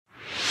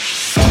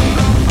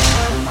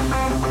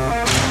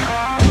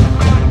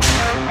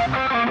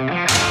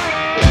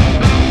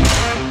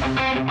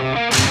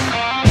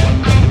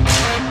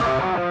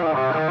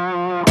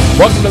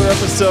Welcome to another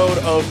episode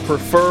of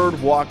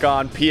Preferred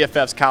Walk-On,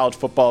 PFF's college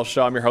football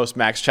show. I'm your host,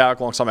 Max Chadwick,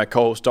 alongside my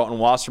co-host, Dalton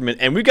Wasserman.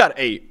 And we got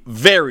a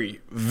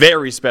very,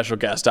 very special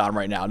guest on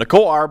right now.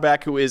 Nicole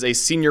Auerbach, who is a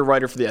senior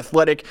writer for The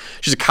Athletic.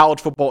 She's a college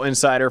football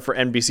insider for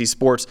NBC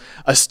Sports,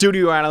 a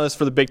studio analyst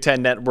for the Big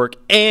Ten Network,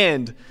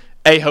 and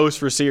a host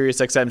for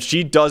SiriusXM.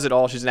 She does it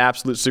all. She's an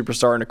absolute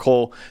superstar.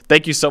 Nicole,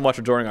 thank you so much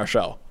for joining our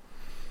show.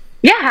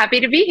 Yeah, happy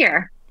to be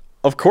here.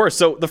 Of course.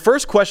 So the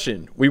first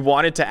question we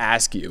wanted to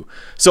ask you.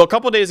 So a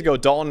couple of days ago,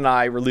 Dalton and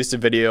I released a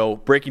video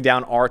breaking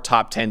down our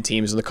top 10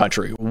 teams in the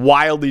country.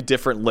 Wildly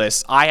different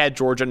lists. I had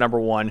Georgia at number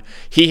 1.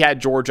 He had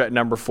Georgia at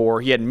number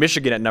 4. He had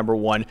Michigan at number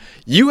 1.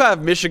 You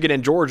have Michigan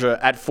and Georgia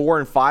at 4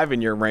 and 5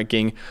 in your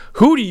ranking.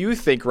 Who do you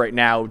think right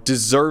now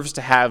deserves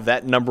to have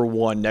that number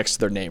 1 next to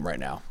their name right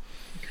now?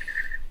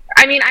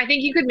 I mean, I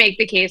think you could make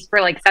the case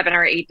for like 7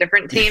 or 8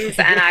 different teams,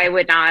 and I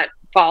would not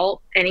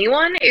fault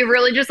anyone. It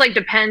really just like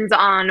depends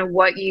on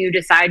what you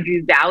decide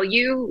you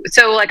value.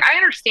 So like I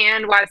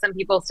understand why some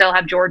people still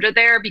have Georgia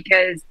there,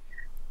 because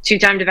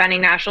 2-time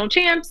defending national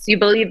champs, you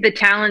believe the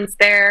talent's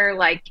there,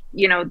 like,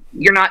 you know,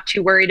 you're not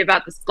too worried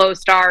about the slow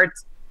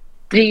starts,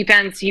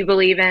 defense you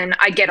believe in.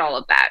 I get all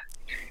of that.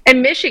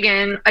 And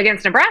Michigan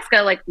against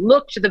Nebraska like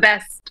looked the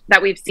best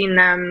that we've seen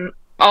them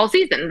all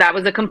season. That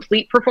was a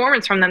complete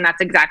performance from them. That's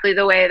exactly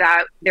the way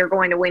that they're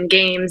going to win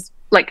games,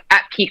 like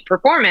at peak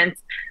performance.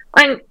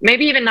 And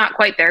maybe even not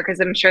quite there, because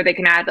I'm sure they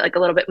can add like a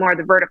little bit more of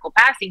the vertical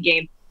passing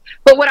game.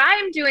 But what I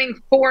am doing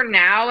for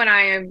now, and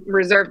I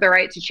reserve the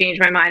right to change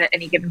my mind at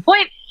any given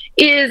point,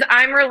 is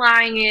I'm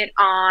relying it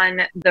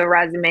on the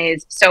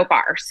resumes so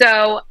far.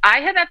 So I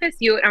have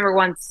FSU at number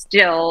 1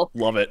 still.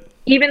 Love it.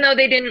 Even though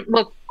they didn't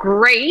look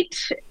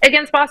great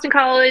against Boston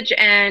College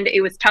and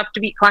it was tough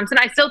to beat Clemson,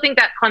 I still think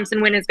that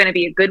Clemson win is going to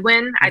be a good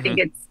win. Mm-hmm. I think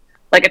it's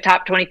like a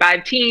top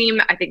 25 team.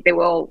 I think they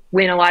will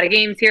win a lot of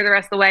games here the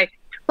rest of the way.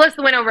 Plus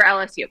the win over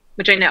LSU,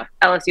 which I know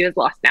LSU has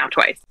lost now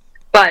twice.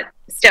 But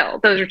still,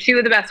 those are 2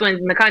 of the best wins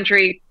in the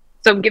country.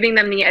 So I'm giving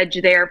them the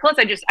edge there. Plus,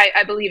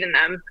 I believe in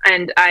them.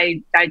 And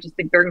I just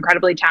think they're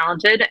incredibly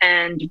talented.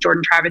 And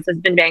Jordan Travis has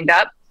been banged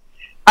up.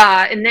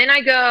 And then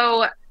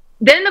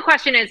then the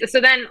question is,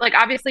 so then, like,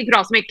 obviously you could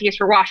also make a case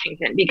for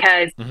Washington,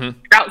 because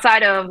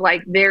outside of,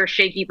 like, their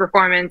shaky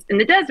performance in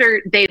the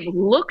desert, they've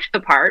looked the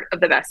part of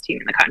the best team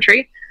in the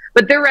country.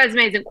 But their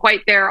resume isn't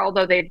quite there,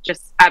 although they've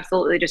just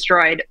absolutely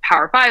destroyed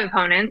Power 5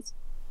 opponents.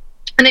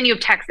 And then you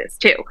have Texas,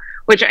 too,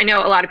 which I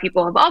know a lot of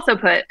people have also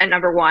put at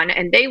number 1.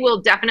 And they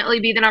will definitely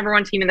be the number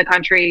 1 team in the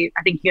country,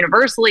 I think,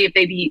 universally, if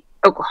they beat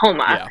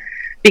Oklahoma. Yeah.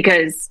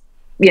 Because,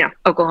 you know,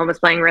 Oklahoma's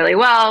playing really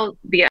well,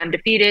 be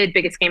undefeated,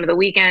 biggest game of the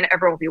weekend.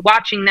 Everyone will be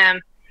watching them.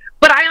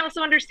 But I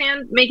also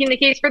understand making the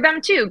case for them,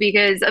 too,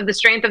 because of the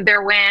strength of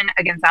their win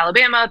against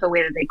Alabama, the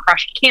way that they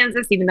crushed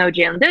Kansas, even though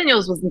Jalen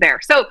Daniels wasn't there.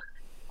 So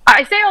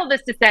I say all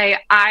this to say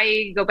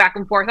I go back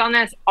and forth on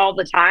this all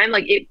the time.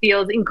 Like, it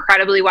feels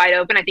incredibly wide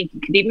open. I think you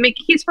could even make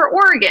a case for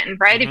Oregon,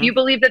 right? If you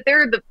believe that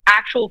they're the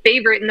actual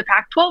favorite in the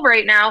Pac-12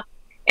 right now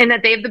and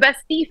that they have the best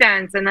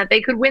defense and that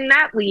they could win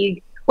that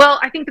league, well,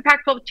 I think the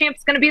Pac-12 champ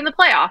is going to be in the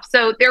playoffs.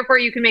 So therefore,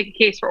 you can make a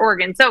case for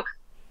Oregon. So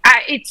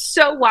it's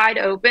so wide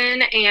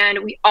open.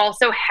 And we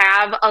also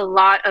have a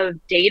lot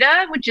of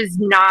data, which is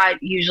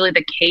not usually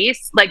the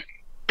case. Like,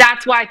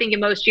 that's why I think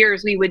in most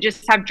years we would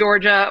just have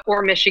Georgia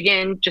or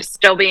Michigan just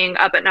still being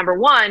up at number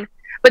 1.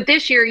 But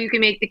this year you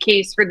can make the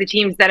case for the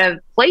teams that have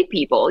played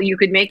people. You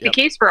could make the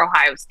case for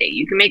Ohio State.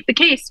 You can make the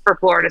case for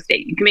Florida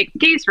State. You can make the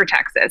case for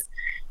Texas.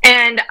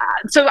 And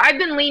so I've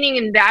been leaning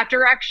in that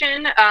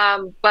direction.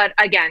 But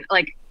again,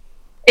 like,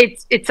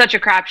 it's such a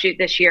crapshoot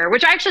this year,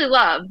 which I actually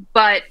love,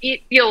 but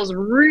it feels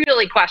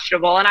really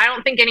questionable. And I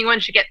don't think anyone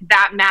should get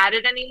that mad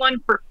at anyone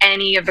for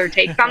any of their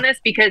takes on this,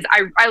 because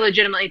I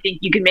legitimately think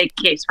you can make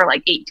a case for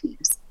like 8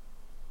 teams.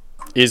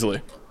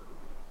 Easily.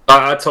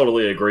 I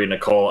totally agree,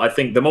 Nicole. I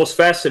think the most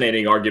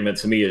fascinating argument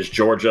to me is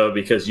Georgia,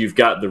 because you've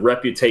got the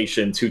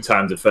reputation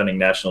 2-time defending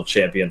national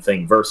champion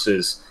thing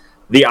versus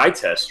the eye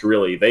test,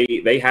 really.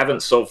 They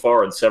haven't so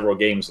far in several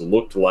games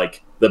looked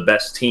like the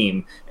best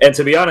team. And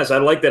to be honest, I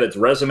like that it's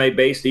resume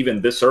based even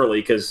this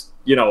early, because,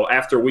 you know,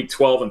 after week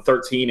 12 and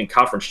 13 in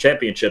conference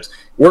championships,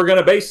 we're going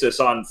to base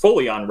this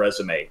fully on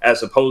resume,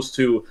 as opposed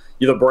to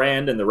the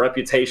brand and the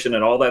reputation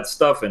and all that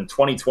stuff in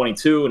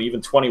 2022 and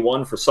even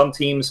 21 for some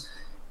teams.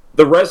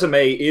 The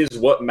resume is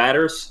what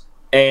matters.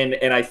 And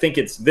I think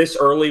it's this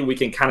early we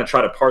can kind of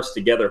try to parse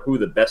together who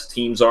the best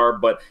teams are.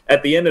 But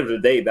at the end of the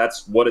day,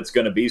 that's what it's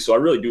going to be. So I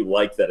really do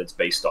like that it's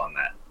based on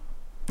that.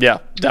 Yeah,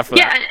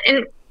 definitely. Yeah,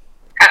 and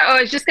I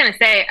was just going to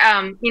say,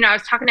 I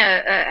was talking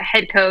to a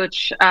head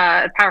coach,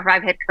 a Power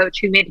 5 head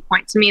coach, who made the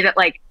point to me that,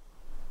 like,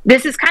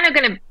 this is kind of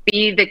going to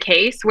be the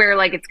case where,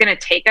 like, it's going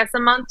to take us a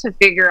month to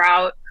figure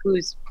out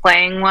who's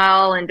playing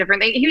well and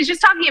different things. He was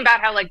just talking about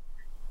how, like,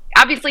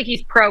 obviously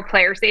he's pro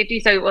player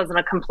safety, so it wasn't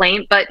a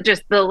complaint, but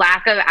just the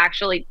lack of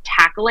actually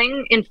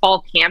tackling in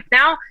fall camp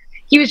now.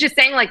 He was just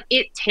saying, like,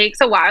 it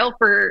takes a while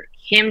for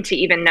him to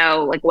even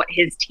know, like, what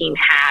his team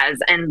has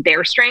and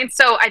their strengths.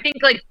 So I think,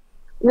 like,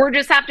 we're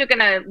just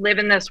gonna live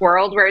in this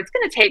world where it's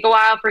gonna take a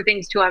while for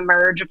things to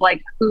emerge of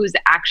like who's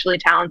actually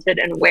talented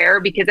and where,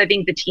 because I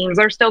think the teams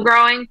are still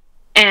growing,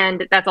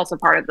 and that's also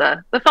part of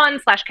the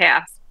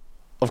fun/chaos.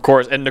 Of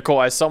course. And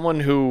Nicole, as someone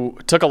who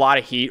took a lot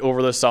of heat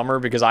over the summer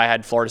because I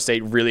had Florida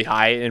State really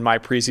high in my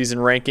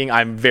preseason ranking,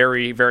 I'm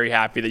very, very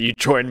happy that you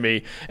joined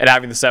me in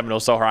having the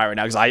Seminoles so high right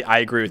now, because I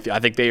agree with you. I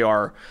think they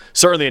are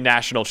certainly a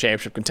national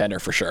championship contender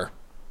for sure.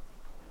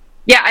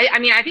 Yeah, I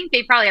mean, I think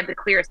they probably have the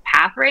clearest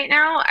path right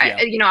now.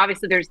 Yeah.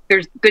 Obviously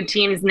there's good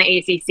teams in the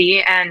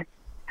ACC, and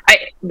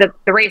the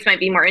race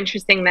might be more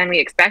interesting than we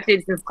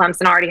expected since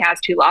Clemson already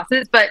has 2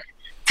 losses. But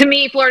to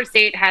me, Florida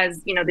State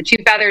has, the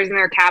 2 feathers in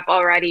their cap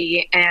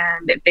already,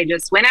 and if they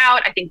just win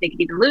out, I think they could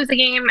even lose a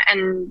game,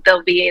 and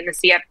they'll be in the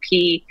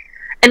CFP.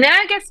 And then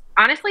I guess,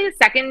 honestly, the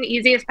second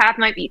easiest path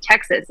might be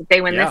Texas. If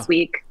they win this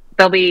week,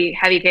 they'll be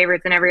heavy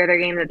favorites in every other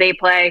game that they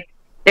play.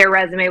 Their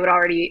resume would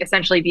already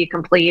essentially be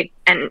complete,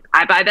 and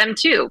I buy them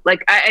too.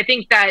 Like, I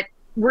think that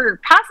we're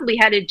possibly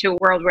headed to a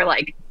world where,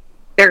 like,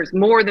 there's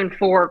more than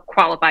 4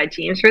 qualified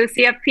teams for the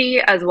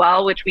CFP as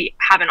well, which we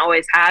haven't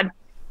always had.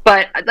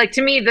 But, like,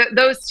 to me,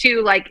 those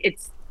two, like,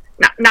 it's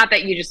not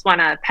that you just want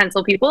to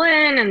pencil people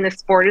in and the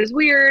sport is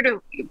weird,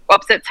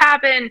 upsets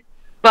happen,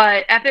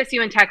 but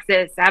FSU and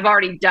Texas have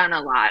already done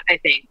a lot, I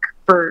think,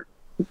 for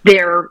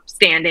their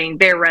standing,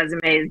 their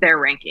resumes, their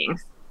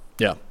rankings.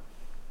 Yeah.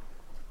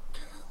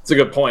 It's a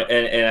good point,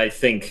 and I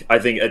think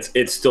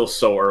it's still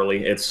so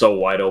early. It's so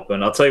wide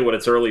open. I'll tell you what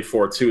it's early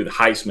for too: the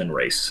Heisman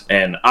race.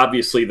 And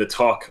obviously, the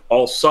talk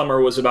all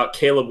summer was about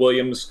Caleb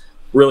Williams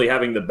really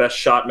having the best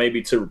shot,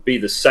 maybe to be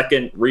the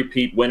second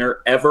repeat winner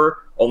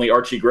ever. Only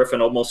Archie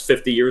Griffin, almost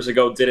 50 years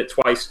ago, did it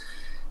twice.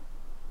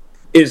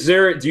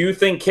 Do you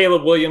think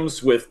Caleb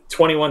Williams, with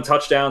 21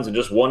 touchdowns and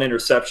just 1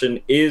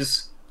 interception,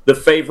 is the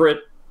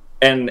favorite?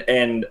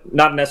 And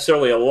not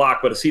necessarily a lock,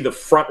 but is he the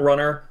front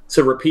runner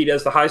to repeat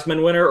as the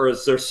Heisman winner, or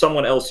is there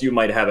someone else you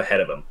might have ahead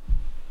of him?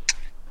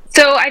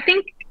 So I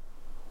think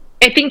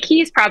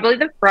he's probably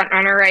the front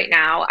runner right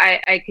now.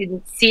 I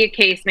can see a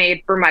case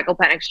made for Michael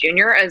Penix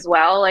Jr. as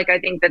well. Like, I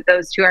think that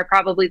those 2 are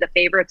probably the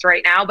favorites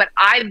right now. But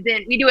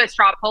we do a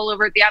straw poll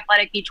over at The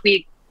Athletic each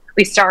week.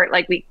 We start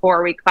like week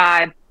 4, week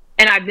 5,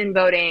 and I've been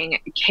voting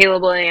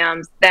Caleb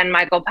Williams, then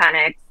Michael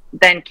Penix,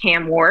 then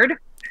Cam Ward.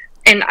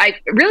 And I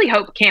really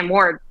hope Cam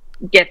Ward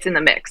gets in the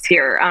mix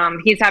here.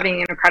 He's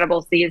having an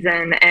incredible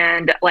season,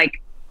 and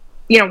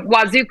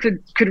Wazoo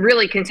could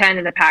really contend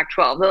in the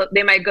Pac-12.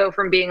 They might go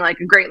from being like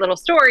a great little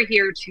story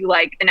here to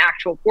like an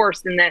actual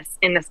force in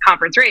this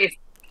conference race.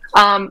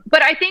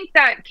 But I think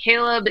that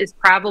Caleb is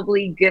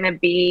probably going to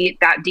be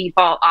that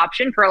default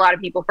option for a lot of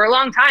people for a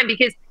long time,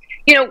 because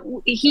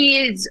he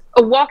is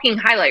a walking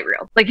highlight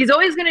reel. Like, he's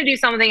always going to do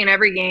something in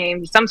every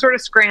game, some sort of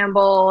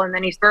scramble, and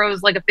then he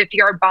throws like a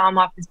 50-yard bomb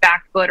off his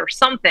back foot or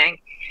something.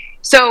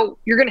 So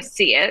you're going to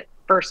see it,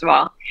 first of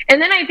all.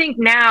 And then I think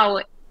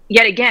now,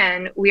 yet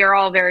again, we are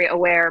all very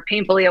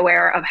painfully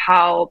aware of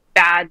how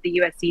bad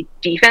the USC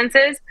defense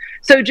is.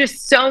 So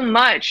just so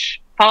much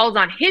falls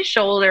on his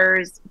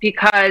shoulders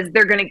because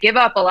they're going to give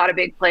up a lot of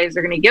big plays.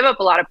 They're going to give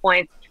up a lot of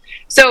points.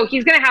 So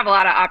he's going to have a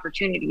lot of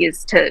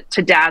opportunities to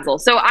dazzle.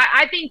 So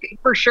I think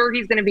for sure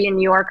he's going to be in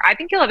New York. I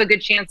think he'll have a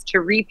good chance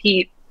to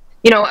repeat,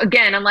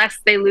 again, unless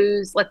they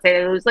lose, let's say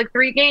they lose like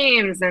 3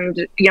 games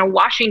and,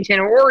 Washington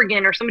or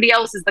Oregon or somebody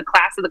else is the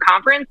class of the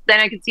conference, then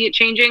I could see it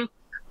changing.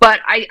 But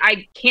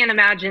I can't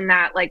imagine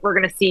that, like, we're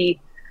going to see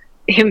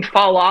him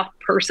fall off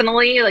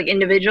personally, like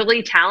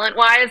individually,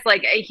 talent-wise.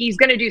 Like, he's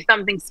going to do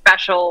something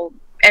special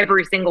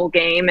every single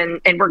game,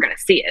 and we're going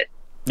to see it.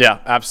 Yeah,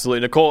 absolutely.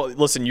 Nicole,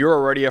 listen, you're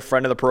already a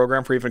friend of the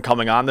program for even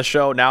coming on the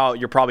show. Now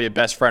you're probably a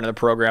best friend of the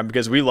program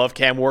because we love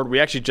Cam Ward. We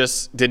actually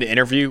just did an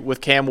interview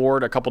with Cam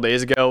Ward a couple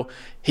days ago.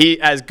 He,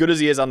 as good as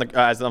he is on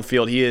the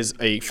field, he is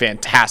a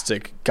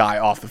fantastic guy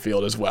off the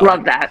field as well.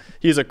 Love that.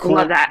 He's a cool,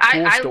 love that.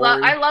 Cool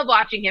story. I love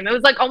watching him. It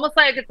was like almost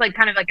like it's like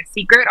kind of like a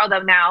secret,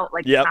 although now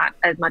it's not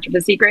as much of a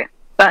secret.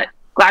 But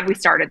glad we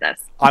started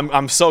this.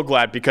 I'm so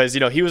glad because,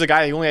 he was a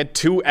guy who only had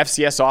 2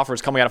 FCS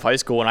offers coming out of high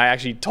school, and I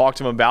actually talked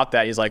to him about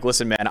that. He's like,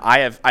 listen, man,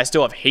 I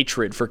still have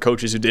hatred for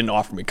coaches who didn't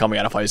offer me coming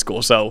out of high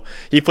school. So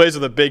he plays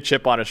with a big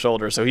chip on his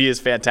shoulder, so he is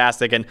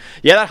fantastic. And,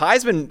 yeah, that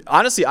Heisman,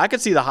 honestly, I could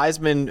see the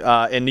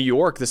Heisman in New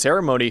York, the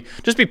ceremony,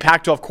 just be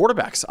Pac-12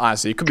 quarterbacks,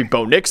 honestly. It could be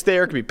Bo Nix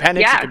there. It could be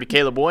Penix. It could be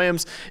Caleb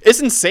Williams. It's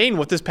insane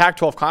what this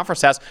Pac-12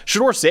 conference has.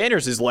 Shedeur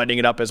Sanders is lighting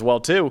it up as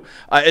well, too.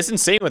 It's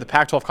insane what the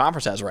Pac-12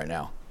 conference has right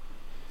now.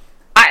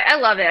 I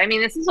love it. I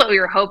mean, this is what we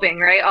were hoping,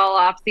 right? All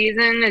off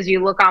season, as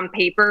you look on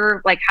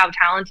paper, like how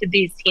talented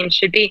these teams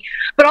should be,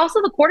 but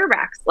also the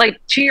quarterbacks. Like,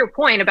 to your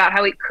point about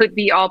how it could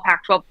be all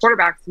Pac-12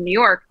 quarterbacks in New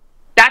York,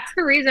 that's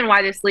the reason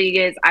why this league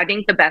is, I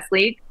think, the best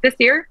league this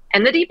year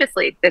and the deepest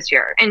league this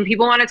year. And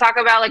people want to talk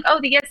about like, oh,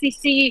 the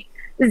SEC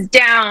is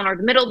down or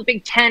the middle of the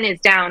Big Ten is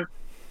down.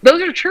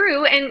 Those are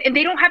true, and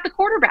they don't have the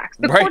quarterbacks.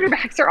 The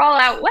quarterbacks are all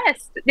out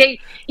west. They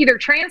either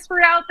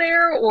transferred out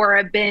there or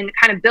have been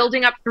kind of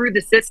building up through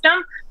the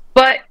system.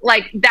 But,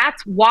 like,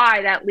 that's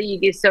why that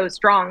league is so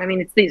strong. I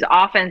mean, it's these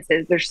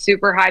offenses. They're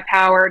super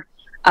high-powered.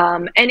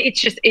 And it's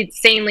just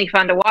insanely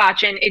fun to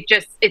watch. And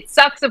it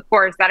sucks, of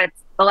course, that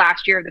it's the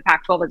last year of the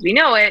Pac-12 as we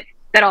know it,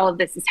 that all of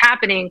this is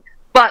happening.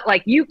 But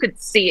like you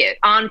could see it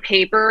on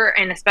paper,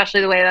 and especially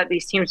the way that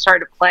these teams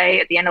started to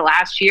play at the end of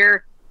last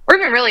year, or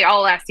even really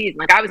all last season.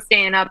 Like I was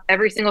staying up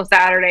every single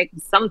Saturday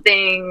because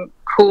something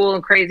cool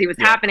and crazy was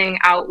happening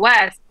out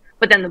west.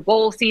 But then the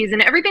bowl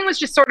season, everything was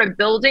just sort of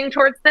building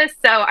towards this.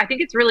 So I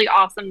think it's really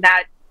awesome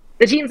that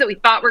the teams that we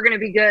thought were going to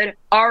be good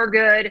are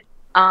good.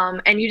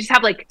 And you just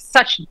have like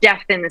such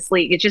depth in this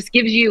league. It just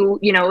gives you,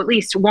 at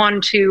least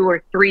 1, 2,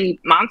 or 3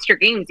 monster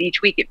games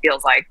each week, it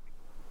feels like.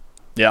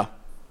 Yeah.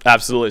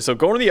 Absolutely. So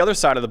going to the other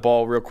side of the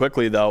ball real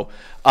quickly, though,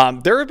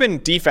 there have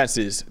been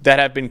defenses that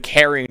have been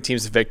carrying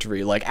teams to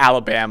victory, like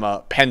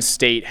Alabama. Penn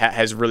State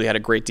has really had a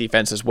great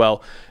defense as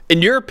well.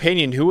 In your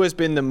opinion, who has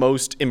been the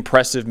most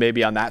impressive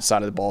maybe on that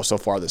side of the ball so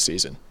far this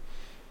season?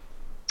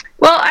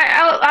 Well,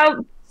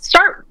 I'll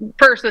start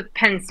first with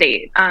Penn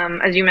State,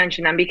 as you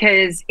mentioned them,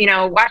 because,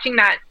 watching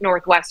that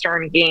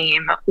Northwestern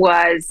game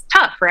was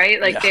tough, right?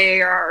 Like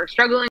they are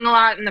struggling a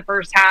lot in the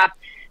first half.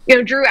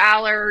 Drew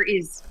Aller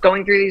is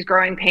going through these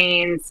growing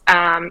pains.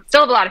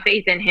 Still have a lot of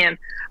faith in him.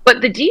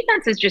 But the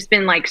defense has just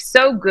been like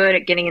so good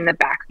at getting in the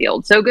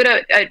backfield, so good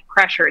at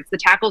pressure. It's the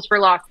tackles for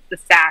loss,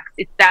 it's the sacks.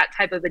 It's that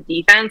type of a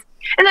defense.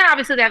 And then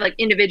obviously they have like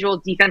individual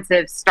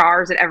defensive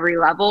stars at every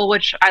level,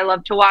 which I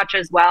love to watch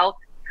as well.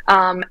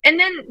 And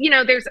then,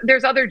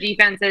 there's other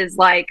defenses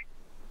like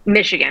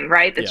Michigan,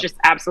 right? That's just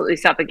absolutely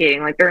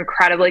suffocating. Like they're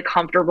incredibly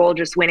comfortable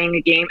just winning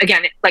a game.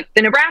 Again, like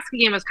the Nebraska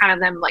game was kind of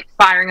them like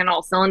firing on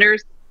all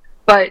cylinders.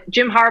 But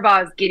Jim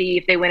Harbaugh is giddy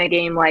if they win a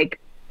game like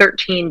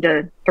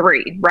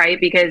 13-3, right?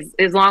 Because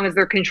as long as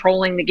they're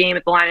controlling the game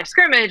at the line of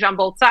scrimmage on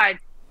both sides,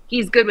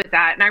 he's good with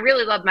that. And I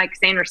really love Mike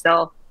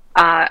Sanderson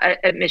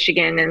at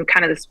Michigan and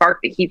kind of the spark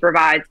that he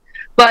provides.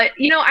 But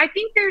I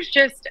think there's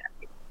just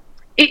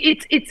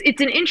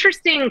it's an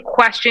interesting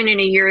question in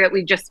a year that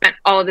we've just spent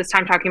all of this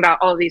time talking about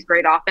all of these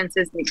great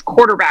offenses and these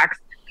quarterbacks,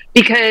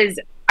 because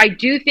I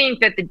do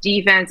think that the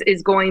defense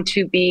is going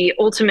to be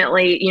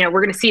ultimately,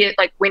 we're going to see it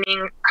like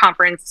winning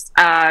conference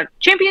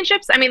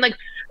championships. I mean, like,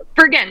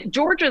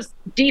 Georgia's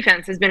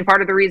defense has been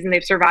part of the reason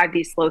they've survived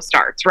these slow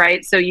starts,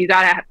 right? So you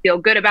got to feel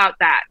good about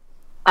that.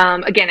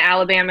 Again,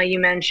 Alabama, you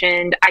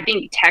mentioned. I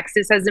think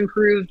Texas has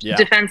improved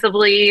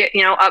defensively,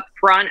 up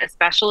front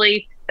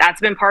especially.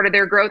 That's been part of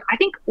their growth. I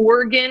think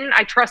Oregon,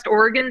 I trust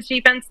Oregon's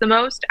defense the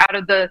most out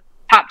of the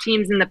top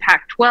teams in the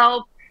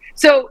Pac-12.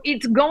 So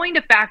it's going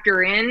to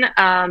factor in,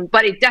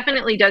 but it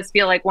definitely does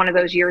feel like one of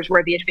those years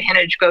where the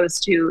advantage goes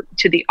to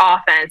the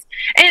offense.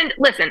 And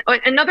listen,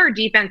 another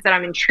defense that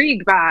I'm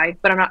intrigued by,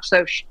 but I'm not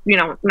so,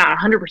 not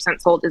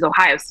 100% sold, is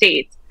Ohio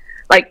State.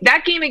 Like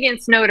that game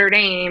against Notre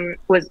Dame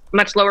was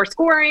much lower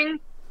scoring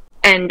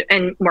and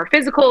more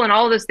physical and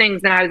all those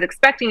things than I was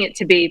expecting it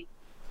to be.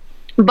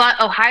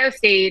 But Ohio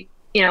State,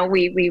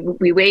 we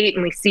wait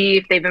and we see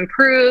if they've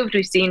improved.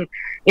 We've seen,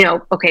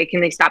 okay,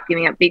 can they stop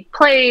giving up big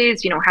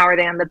plays? How are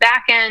they on the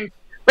back end?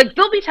 Like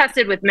they'll be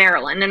tested with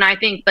Maryland. And I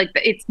think like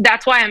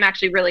that's why I'm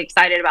actually really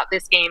excited about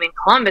this game in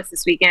Columbus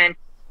this weekend,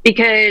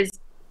 because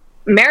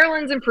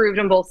Maryland's improved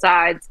on both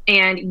sides.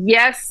 And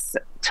yes,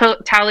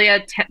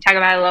 Talia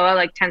Tagovailoa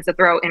like tends to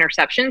throw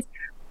interceptions,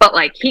 but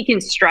like he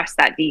can stress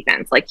that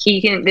defense. Like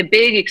the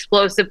big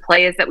explosive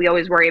plays that we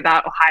always worry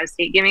about Ohio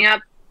State giving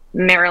up,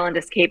 Maryland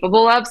is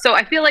capable of. So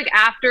I feel like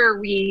after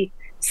we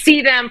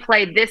see them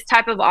play this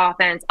type of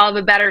offense, I'll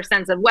have a better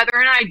sense of whether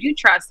or not I do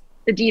trust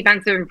the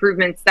defensive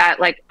improvements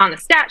that like on the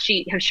stat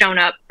sheet have shown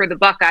up for the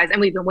Buckeyes.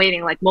 And we've been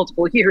waiting like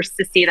multiple years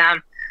to see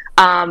them.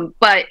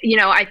 But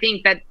I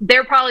think that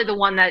they're probably the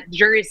one that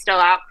jury's still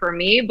out for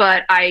me,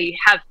 but I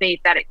have faith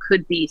that it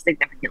could be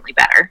significantly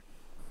better.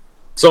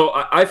 So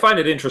I find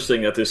it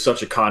interesting that there's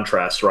such a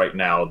contrast right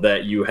now,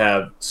 that you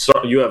have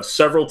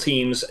several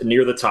teams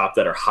near the top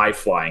that are high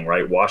flying,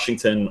 right?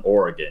 Washington,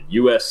 Oregon,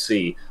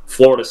 USC,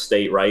 Florida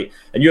State, right?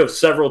 And you have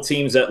several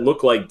teams that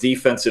look like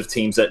defensive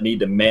teams that need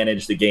to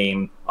manage the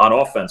game on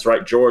offense,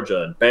 right?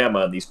 Georgia and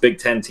Bama and these Big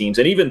Ten teams.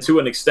 And even to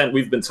an extent,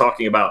 we've been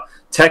talking about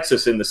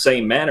Texas in the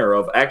same manner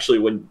of actually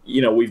when,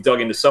 we've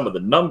dug into some of the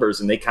numbers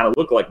and they kind of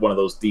look like one of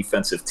those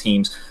defensive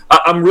teams.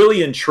 I'm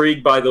really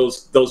intrigued by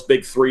those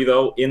big three,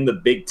 though, in the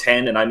Big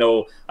Ten. And I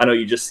know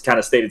you just kind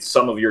of stated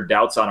some of your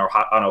doubts on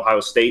Ohio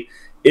State.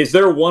 Is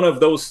there one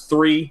of those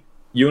three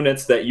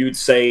units that you'd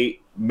say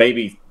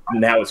maybe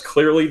now is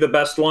clearly the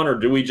best one, or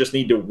do we just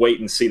need to wait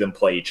and see them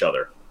play each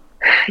other?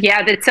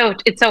 Yeah,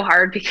 it's so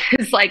hard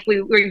because like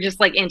we're just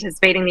like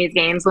anticipating these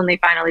games when they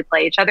finally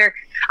play each other.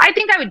 I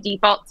think I would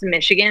default to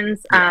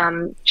Michigan's,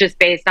 just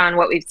based on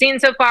what we've seen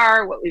so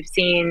far, what we've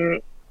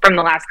seen from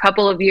the last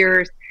couple of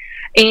years.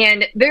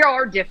 And they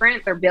are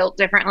different. They're built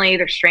differently.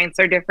 Their strengths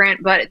are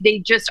different, but they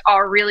just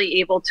are really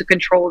able to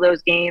control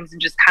those games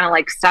and just kind of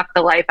like suck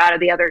the life out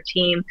of the other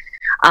team.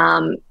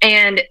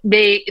 And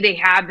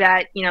they have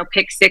that,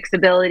 pick six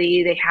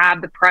ability. They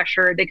have the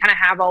pressure. They kind of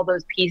have all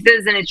those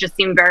pieces, and it just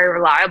seemed very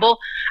reliable.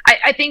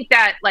 I think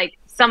that like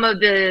some of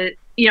the,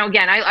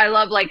 again, I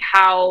love like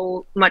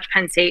how much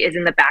Penn State is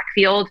in the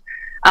backfield,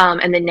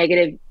 and the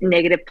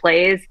negative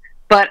plays.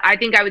 But I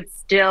think I would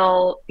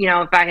still,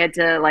 if I had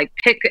to like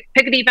pick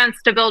a defense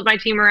to build my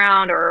team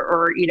around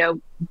or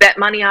bet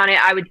money on it,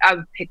 I would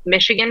pick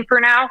Michigan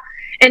for now.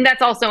 And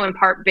that's also in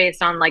part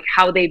based on like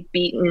how they've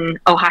beaten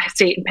Ohio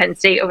State and Penn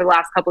State over the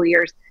last couple of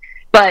years.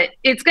 But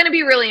it's going to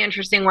be really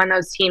interesting when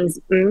those teams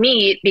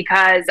meet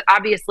because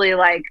obviously,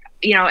 like,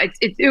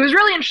 it was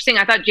really interesting.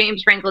 I thought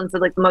James Franklin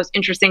said like the most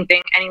interesting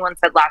thing anyone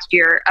said last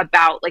year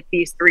about like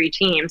these three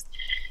teams.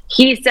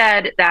 He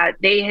said that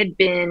they had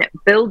been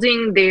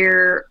building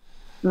their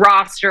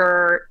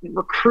roster,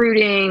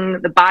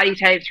 recruiting the body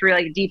types for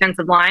like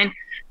defensive line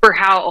for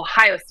how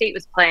Ohio State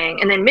was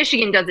playing. And then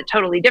Michigan does it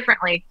totally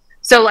differently.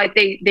 So like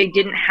they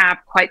didn't have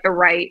quite the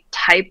right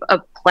type of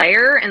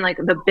player and like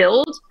the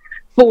build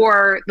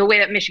for the way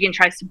that Michigan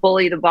tries to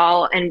bully the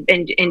ball and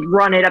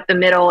run it up the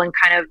middle and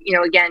kind of,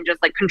 again,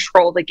 just like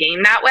control the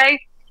game that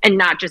way and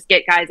not just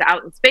get guys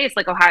out in space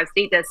like Ohio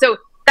State does. So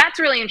that's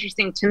really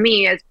interesting to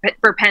me as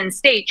for Penn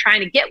State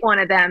trying to get one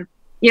of them.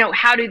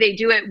 How do they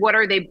do it? What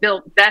are they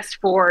built best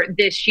for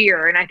this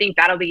year? And I think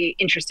that'll be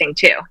interesting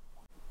too.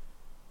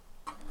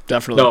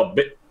 Definitely. No,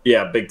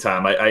 big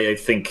time. I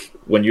think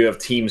when you have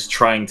teams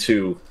trying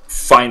to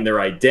find their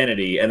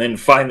identity and then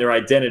find their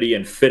identity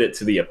and fit it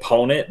to the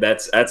opponent,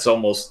 that's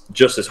almost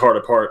just as hard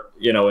a part,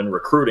 in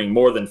recruiting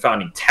more than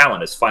finding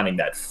talent is finding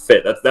that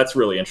fit. That's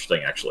really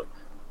interesting, actually.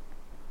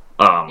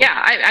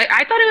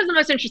 I thought it was the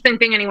most interesting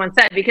thing anyone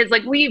said because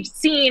like we've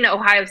seen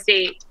Ohio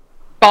State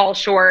fall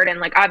short and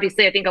like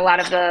obviously I think a lot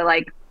of the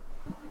like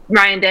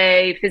Ryan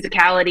Day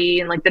physicality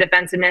and like the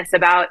defensiveness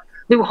about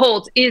Lou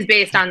Holtz is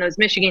based on those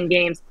Michigan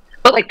games.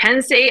 But like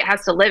Penn State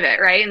has to live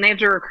it, right? And they have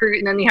to recruit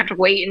and then you have to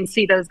wait and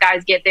see those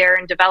guys get there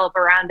and develop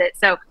around it.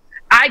 So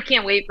I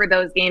can't wait for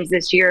those games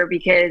this year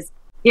because,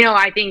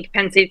 I think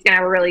Penn State's going to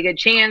have a really good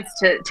chance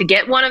to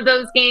get one of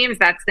those games.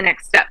 That's the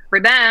next step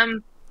for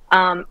them.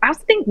 I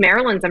also think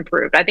Maryland's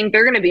improved. I think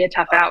they're going to be a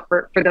tough out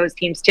for those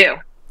teams too.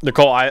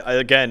 Nicole,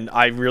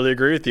 I really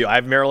agree with you. I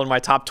have Maryland in my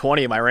top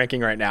 20 in my ranking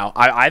right now.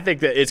 I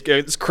think that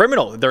it's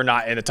criminal that they're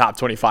not in the top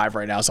 25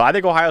 right now. So I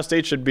think Ohio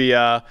State should be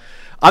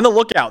on the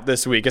lookout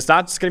this week. It's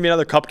not just going to be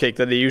another cupcake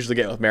that they usually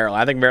get with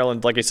Maryland. I think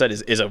Maryland, like I said,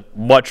 is a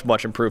much,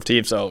 much improved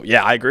team. So,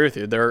 yeah, I agree with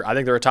you. I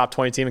think they're a top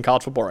 20 team in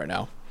college football right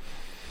now.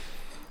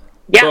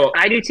 Yeah, so,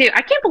 I do too.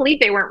 I can't believe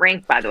they weren't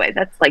ranked, by the way.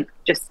 That's like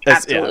just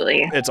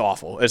absolutely it's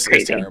awful. It's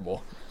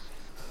terrible.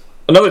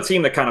 Another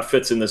team that kind of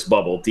fits in this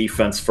bubble,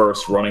 defense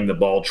first, running the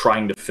ball,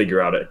 trying to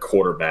figure out a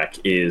quarterback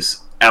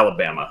is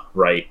Alabama,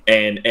 right?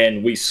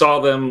 And we saw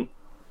them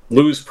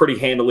lose pretty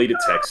handily to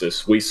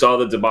Texas. We saw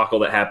the debacle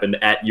that happened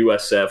at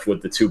USF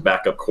with the two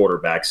backup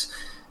quarterbacks.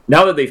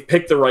 Now that they've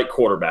picked the right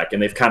quarterback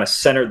and they've kind of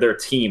centered their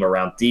team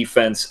around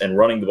defense and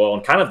running the ball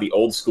and kind of the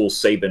old school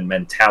Saban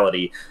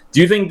mentality,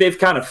 do you think they've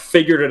kind of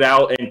figured it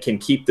out and can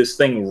keep this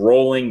thing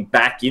rolling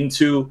back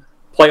into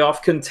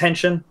playoff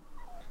contention?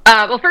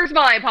 Well, first of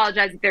all, I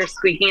apologize if there's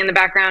squeaking in the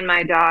background.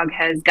 My dog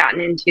has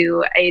gotten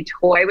into a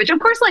toy, which of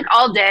course, like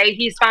all day,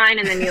 he's fine.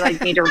 And then you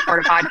like need to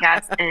record a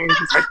podcast and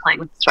he starts playing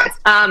with his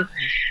toys.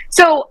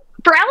 So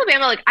for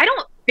Alabama, like, I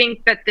don't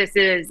think that this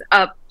is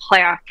a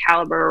playoff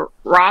caliber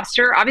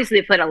roster. Obviously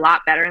they played a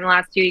lot better in the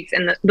last 2 weeks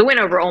and the win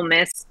over Ole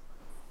Miss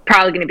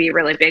probably going to be a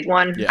really big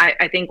one. Yeah.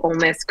 I think Ole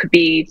Miss could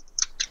be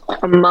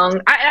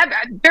among,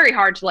 very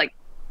hard to like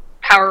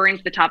power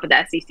rank the top of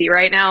the SEC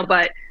right now,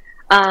 but,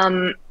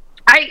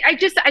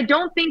 I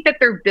don't think that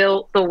they're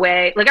built the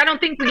way, like, I don't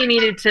think we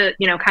needed to,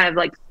 kind of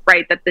like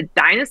write that the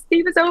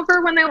dynasty was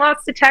over when they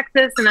lost to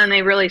Texas and then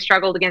they really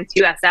struggled against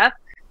USF.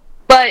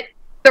 But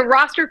the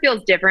roster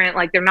feels different.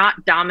 Like they're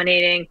not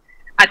dominating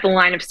at the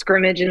line of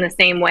scrimmage in the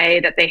same way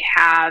that they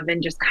have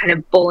and just kind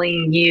of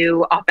bullying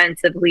you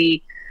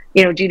offensively.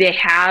 Do they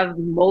have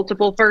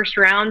multiple first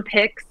round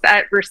picks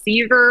at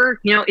receiver?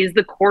 Is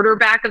the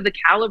quarterback of the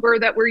caliber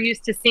that we're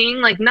used to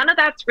seeing? Like none of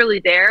that's really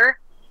there.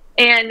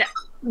 And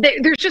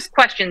there's just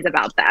questions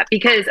about that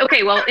because,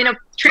 okay, well, in a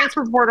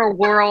transfer portal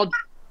world,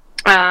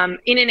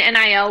 in an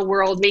NIL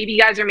world, maybe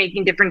guys are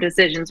making different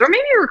decisions, or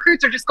maybe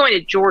recruits are just going to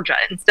Georgia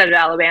instead of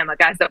Alabama,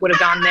 guys that would have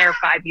gone there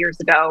 5 years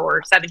ago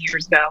or 7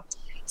 years ago.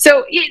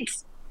 So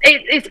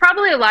it's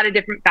probably a lot of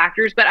different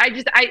factors, but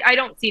I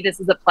don't see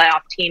this as a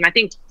playoff team. I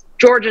think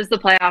Georgia's the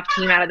playoff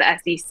team out of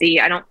the SEC.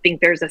 I don't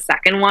think there's a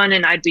second one,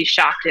 and I'd be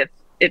shocked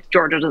if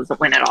Georgia doesn't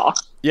win at all.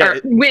 Yeah,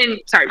 win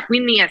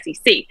the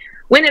SEC.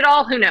 Win it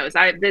all, who knows?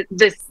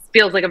 This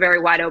feels like a very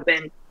wide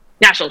open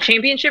national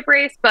championship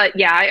race, but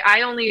yeah,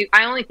 I only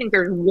think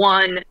there's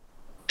one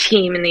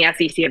team in the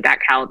SEC of that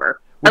caliber,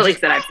 at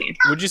least that I've seen.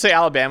 Would you say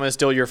Alabama is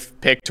still your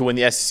pick to win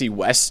the SEC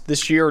West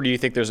this year, or do you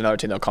think there's another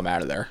team that'll come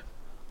out of there?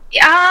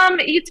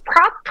 It's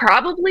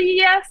probably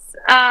yes.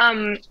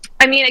 I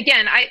mean,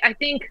 again, I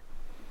think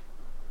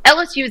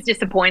LSU is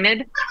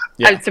disappointed.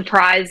 Yeah. I was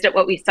surprised at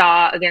what we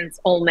saw against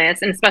Ole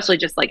Miss, and especially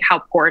just like how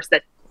porous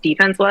that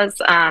defense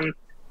was.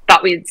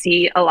 Thought we'd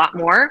see a lot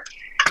more.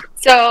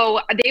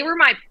 So they were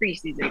my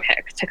preseason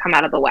pick to come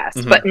out of the West.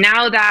 Mm-hmm. But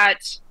now that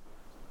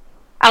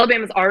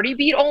Alabama's already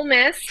beat Ole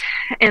Miss,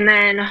 and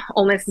then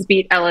Ole Miss has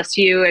beat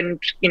LSU, and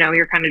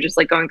you're kind of just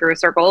like going through a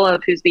circle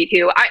of who's beat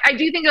who. I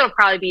do think it'll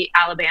probably be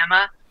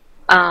Alabama,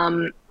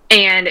 and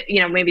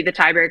maybe the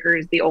tiebreaker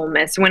is the Ole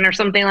Miss win or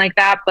something like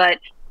that. But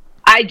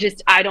I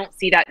don't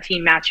see that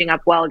team matching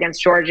up well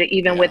against Georgia,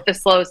 even with the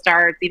slow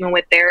starts, even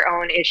with their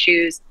own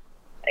issues.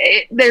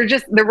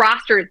 The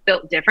roster is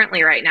built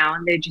differently right now,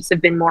 and they just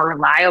have been more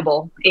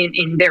reliable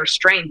in their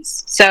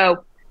strengths.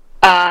 So.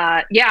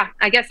 I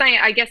guess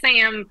I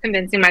am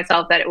convincing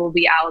myself that it will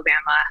be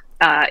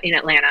Alabama in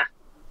Atlanta.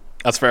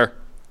 That's fair.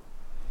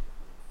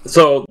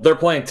 So they're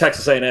playing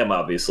Texas A&M,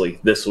 obviously,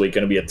 this week.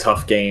 Going to be a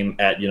tough game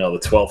at, the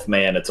 12th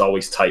man. It's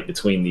always tight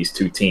between these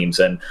two teams.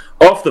 And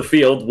off the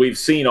field, we've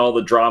seen all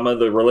the drama.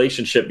 The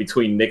relationship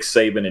between Nick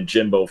Saban and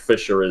Jimbo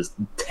Fisher is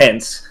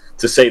tense,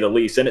 to say the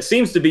least. And it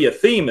seems to be a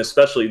theme,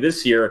 especially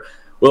this year,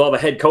 with all the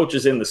head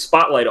coaches in the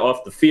spotlight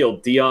off the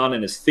field. Dion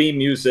and his theme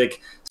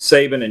music,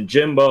 Saban and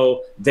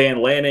Jimbo,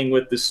 Dan Lanning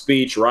with the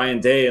speech, Ryan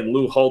Day and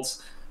Lou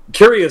Holtz.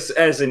 Curious,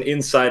 as an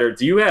insider,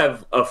 do you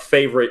have a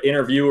favorite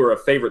interview or a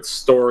favorite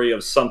story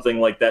of something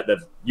like that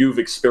you've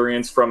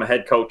experienced from a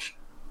head coach?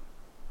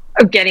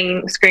 Of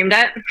getting screamed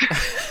at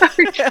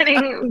or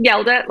getting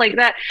yelled at like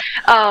that.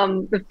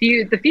 The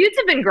feuds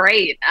have been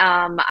great.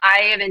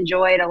 I have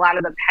enjoyed a lot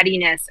of the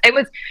pettiness. It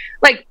was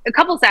like a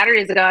couple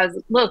Saturdays ago, I was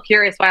a little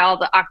curious why all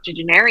the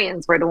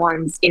octogenarians were the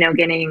ones,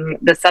 getting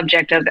the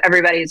subject of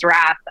everybody's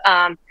wrath.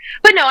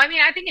 But no, I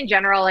mean, I think in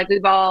general, like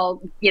we've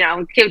all,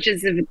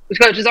 coaches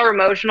are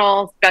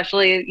emotional,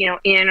 especially,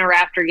 in or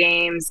after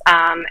games,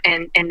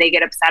 and they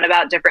get upset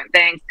about different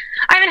things.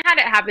 I haven't had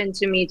it happen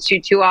to me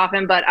too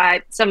often, but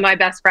some of my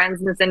best friends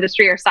in this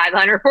industry are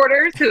sideline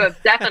reporters who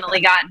have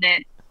definitely gotten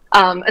it,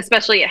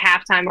 especially at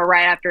halftime or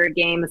right after a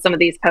game with some of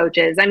these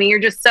coaches. I mean, you're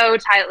just so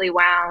tightly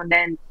wound,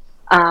 and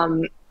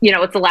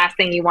it's the last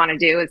thing you want to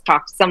do is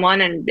talk to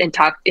someone and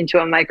talk into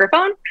a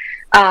microphone.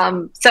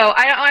 So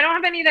I don't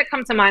have any that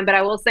come to mind, but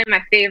I will say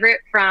my favorite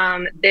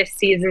from this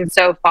season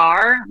so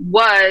far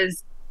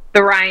was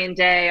the Ryan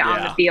Day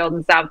on the field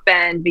in South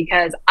Bend,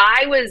 because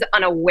I was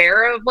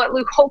unaware of what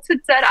Luke Holtz had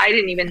said. I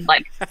didn't even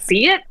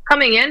see it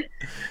coming in.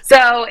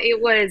 So it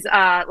was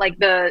like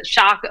the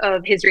shock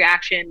of his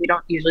reaction. We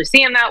don't usually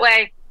see him that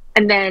way.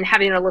 And then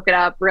having to look it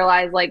up,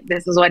 realize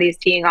this is what he's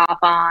teeing off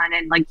on.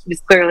 And he was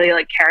clearly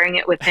carrying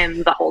it with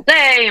him the whole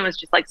day and was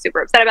just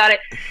super upset about it.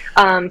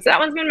 So that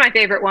one's been my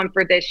favorite one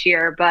for this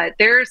year, but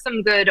there's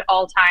some good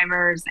all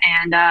timers.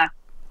 And,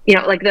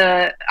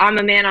 the I'm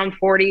a Man, I'm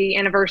 40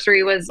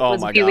 anniversary was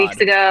a few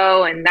weeks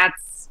ago. And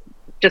that's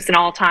just an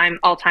all-time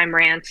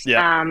rant.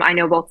 Yeah. I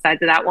know both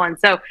sides of that one.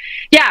 So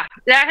yeah,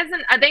 that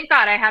hasn't, thank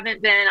God I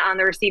haven't been on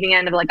the receiving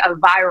end of a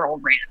viral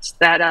rant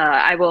that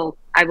I will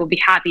be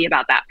happy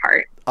about that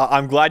part.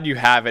 I'm glad you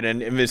have it.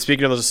 And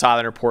speaking of those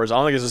sideline reporters, I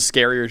don't think there's a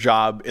scarier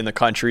job in the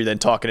country than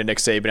talking to Nick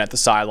Saban at the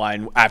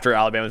sideline after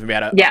Alabama's maybe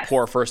had a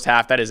poor first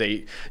half. That is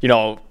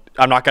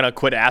I'm not going to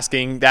quit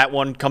asking. That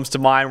one comes to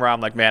mind where I'm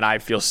like, man, I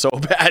feel so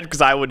bad, because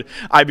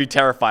I'd be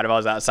terrified if I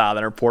was that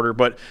sideline reporter.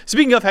 But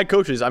speaking of head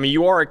coaches, I mean,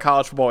 you are a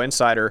college football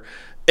insider.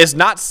 It's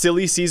not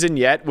silly season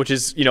yet, which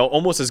is,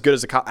 almost as good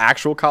as the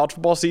actual college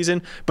football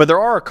season. But there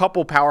are a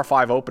couple Power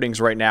 5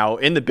 openings right now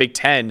in the Big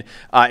Ten,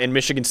 in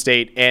Michigan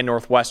State and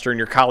Northwestern.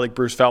 Your colleague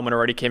Bruce Feldman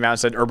already came out and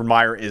said Urban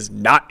Meyer is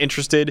not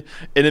interested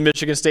in the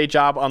Michigan State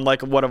job,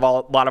 unlike what a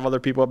lot of other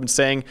people have been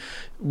saying.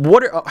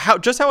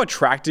 How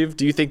attractive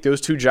do you think those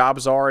two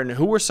jobs are, and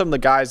who are some of the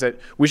guys that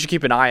we should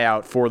keep an eye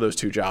out for those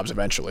two jobs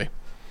eventually?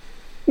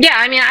 Yeah,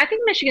 I mean, I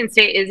think Michigan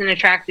State is an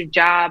attractive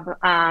job.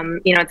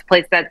 It's a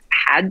place that's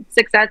had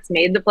success,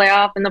 made the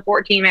playoff in the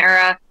 4-team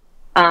era.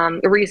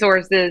 The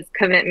resources,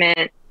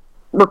 commitment,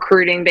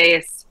 recruiting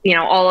base,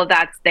 all of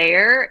that's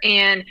there.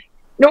 And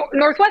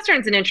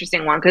Northwestern's an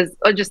interesting one, because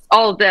just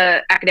all of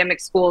the academic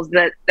schools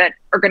that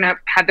are going to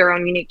have their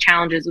own unique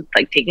challenges with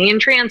taking in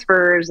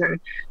transfers and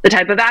the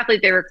type of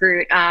athlete they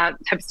recruit, type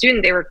of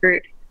student they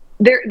recruit.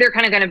 They're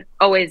kind of going to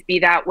always be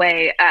that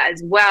way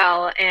as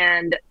well.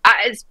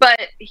 But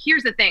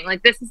here's the thing,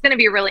 this is going to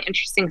be a really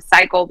interesting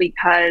cycle,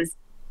 because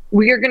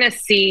we are going to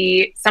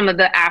see some of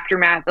the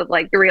aftermath of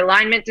the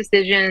realignment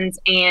decisions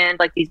and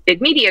these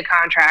big media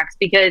contracts,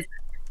 because,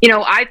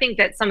 I think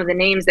that some of the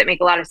names that make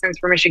a lot of sense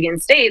for Michigan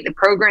State, the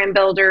program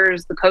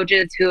builders, the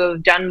coaches who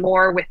have done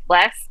more with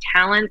less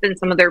talent than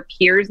some of their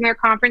peers in their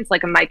conference,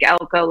 like a Mike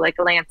Elko, like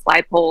a Lance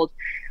Leipold,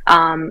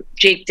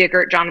 Jake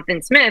Dickert,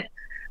 Jonathan Smith,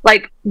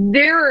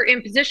 they're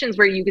in positions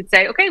where you could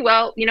say, okay,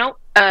 well,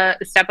 a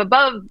step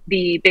above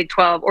the Big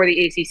 12 or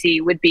the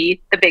ACC would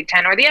be the Big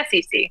 10 or the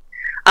SEC.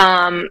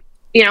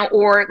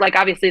 Or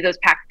obviously those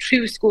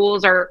Pac-2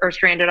 schools are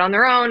stranded on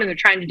their own and they're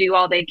trying to do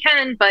all they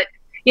can, but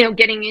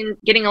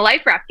getting a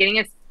life raft, getting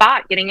a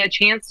spot, getting a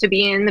chance to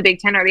be in the Big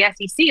 10 or the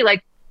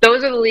SEC,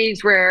 those are the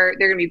leagues where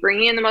they're going to be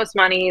bringing in the most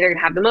money, they're going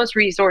to have the most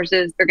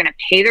resources, they're going to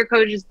pay their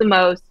coaches the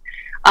most.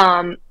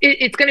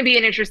 It's going to be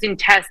an interesting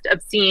test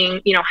of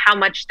seeing, how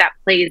much that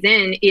plays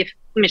in if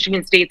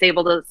Michigan State's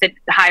able to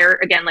hire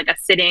again, a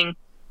sitting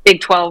Big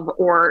 12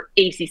 or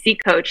ACC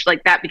coach,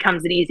 that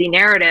becomes an easy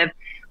narrative.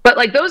 But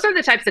like those are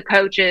the types of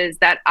coaches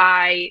that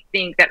I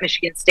think that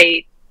Michigan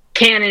State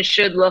can and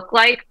should look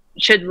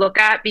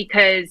at,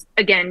 because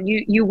again,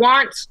 you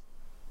want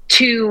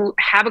to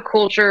have a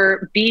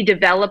culture, be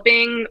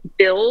developing,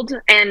 build,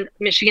 and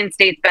Michigan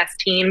State's best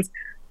teams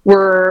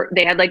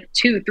they had like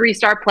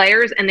 2-3-star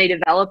players, and they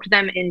developed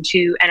them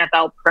into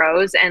NFL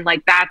pros. And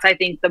like, that's, I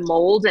think, the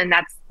mold. And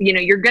that's,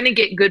 you're going to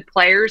get good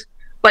players,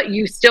 but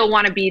you still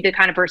want to be the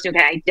kind of person who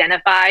can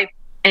identify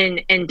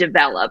and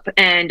develop.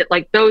 And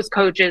like those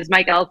coaches,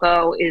 Mike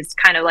Elko is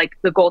kind of like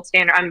the gold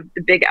standard. I'm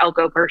the big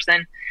Elko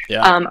person.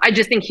 Yeah. I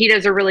just think he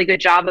does a really good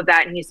job of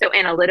that. And he's so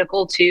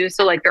analytical too.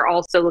 So like, they're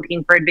also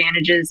looking for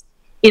advantages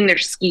in their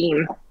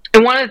scheme.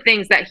 And one of the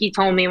things that he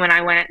told me when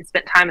I went and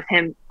spent time with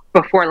him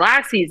before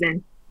last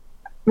season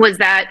was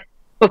that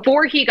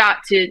before he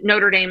got to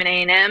Notre Dame and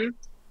A&M,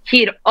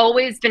 he had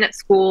always been at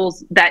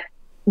schools that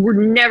were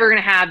never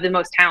going to have the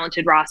most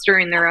talented roster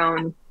in their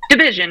own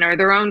division or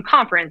their own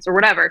conference or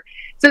whatever.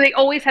 So they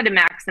always had to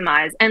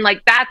maximize. And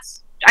like,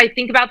 I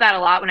think about that a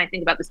lot when I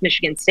think about this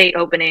Michigan State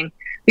opening,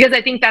 because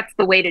I think that's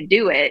the way to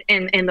do it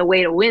and the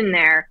way to win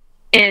there,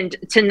 and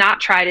to not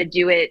try to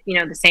do it,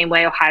 the same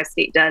way Ohio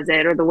State does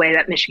it or the way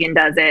that Michigan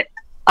does it.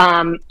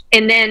 And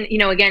then,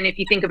 again, if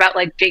you think about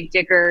like Jake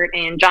Dickert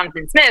and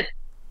Jonathan Smith,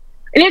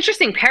 an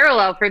interesting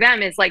parallel for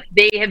them is like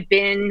they have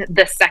been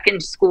the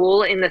second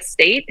school in the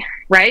state,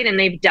 right? And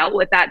they've dealt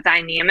with that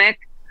dynamic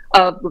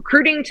of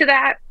recruiting to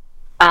that,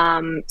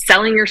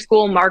 selling your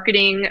school,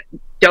 marketing,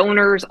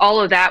 donors,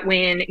 all of that,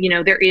 when,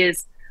 there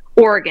is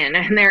Oregon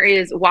and there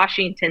is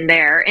Washington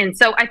there. And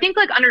so I think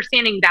like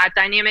understanding that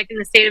dynamic in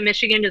the state of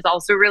Michigan is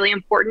also really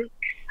important.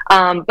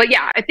 But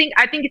yeah, I think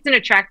it's an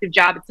attractive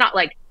job. It's not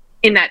like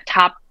in that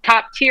top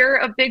tier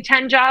of Big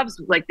Ten jobs,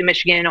 like the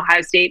Michigan,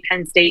 Ohio State,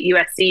 Penn State,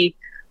 USC.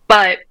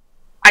 But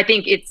I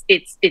think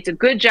it's a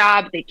good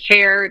job. They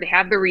care, they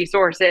have the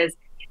resources,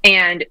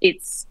 and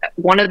it's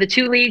one of the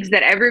two leagues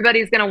that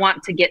everybody's going to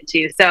want to get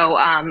to. So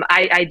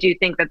I do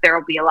think that there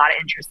will be a lot of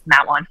interest in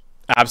that one.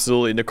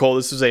 Absolutely. Nicole,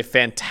 this was a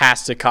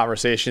fantastic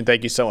conversation.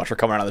 Thank you so much for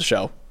coming on the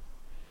show.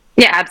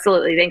 Yeah,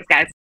 absolutely. Thanks,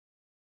 guys.